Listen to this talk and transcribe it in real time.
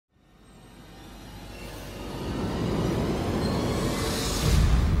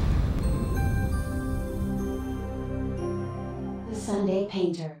Sunday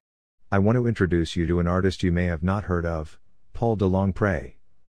painter. I want to introduce you to an artist you may have not heard of, Paul de Longpré.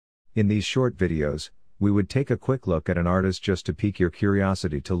 In these short videos, we would take a quick look at an artist just to pique your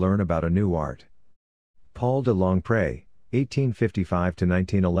curiosity to learn about a new art. Paul de Longpré, 1855 to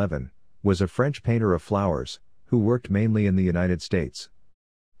 1911, was a French painter of flowers, who worked mainly in the United States.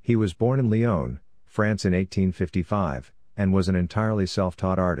 He was born in Lyon, France in 1855, and was an entirely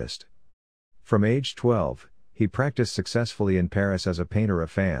self-taught artist. From age 12, he practiced successfully in Paris as a painter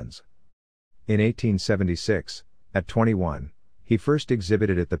of fans. In 1876, at 21, he first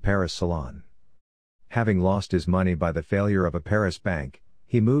exhibited at the Paris Salon. Having lost his money by the failure of a Paris bank,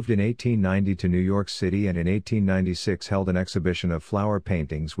 he moved in 1890 to New York City and in 1896 held an exhibition of flower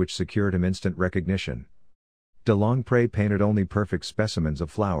paintings which secured him instant recognition. De Longpré painted only perfect specimens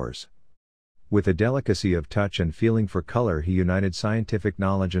of flowers. With a delicacy of touch and feeling for color, he united scientific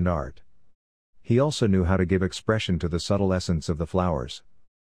knowledge and art. He also knew how to give expression to the subtle essence of the flowers.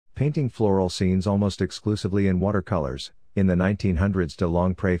 Painting floral scenes almost exclusively in watercolors, in the 1900s de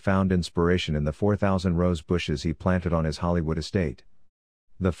Longpré found inspiration in the 4,000 rose bushes he planted on his Hollywood estate.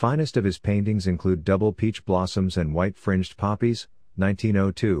 The finest of his paintings include Double Peach Blossoms and White Fringed Poppies,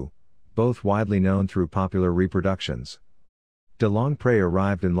 1902, both widely known through popular reproductions. De Longpré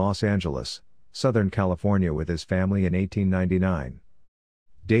arrived in Los Angeles, Southern California with his family in 1899.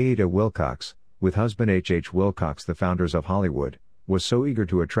 Ada Wilcox, with husband H. H. Wilcox, the founders of Hollywood, was so eager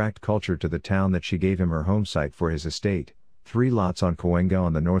to attract culture to the town that she gave him her home site for his estate, 3 lots on Cahuenga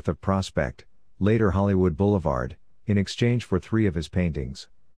on the north of Prospect, later Hollywood Boulevard, in exchange for 3 of his paintings.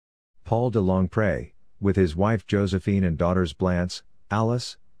 Paul de Longpré, with his wife Josephine and daughters Blanche,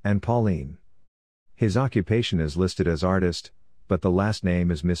 Alice, and Pauline. His occupation is listed as artist, but the last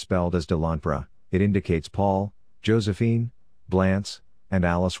name is misspelled as de Longpré. It indicates Paul, Josephine, Blanche, and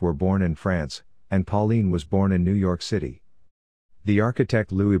Alice were born in France, and Pauline was born in New York City. The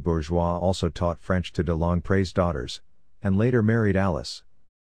architect Louis Bourgeois also taught French to de Longpré's daughters, and later married Alice.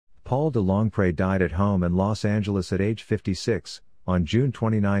 Paul de Longpré died at home in Los Angeles at age 56, on June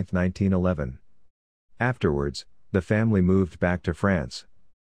 29, 1911. Afterwards, the family moved back to France.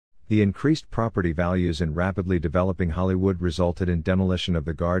 The increased property values in rapidly developing Hollywood resulted in demolition of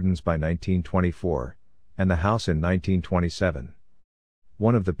the gardens by 1924, and the house in 1927.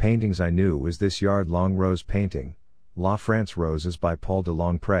 One of the paintings I knew was this yard-long rose painting, La France Roses by Paul de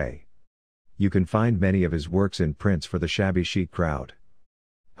Longpré. You can find many of his works in prints for the shabby chic crowd.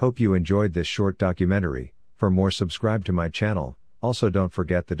 Hope you enjoyed this short documentary. For more, subscribe to my channel. Also, don't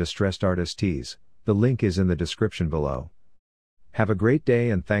forget the Distressed Artist tees. The link is in the description below. Have a great day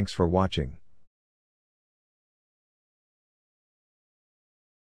and thanks for watching.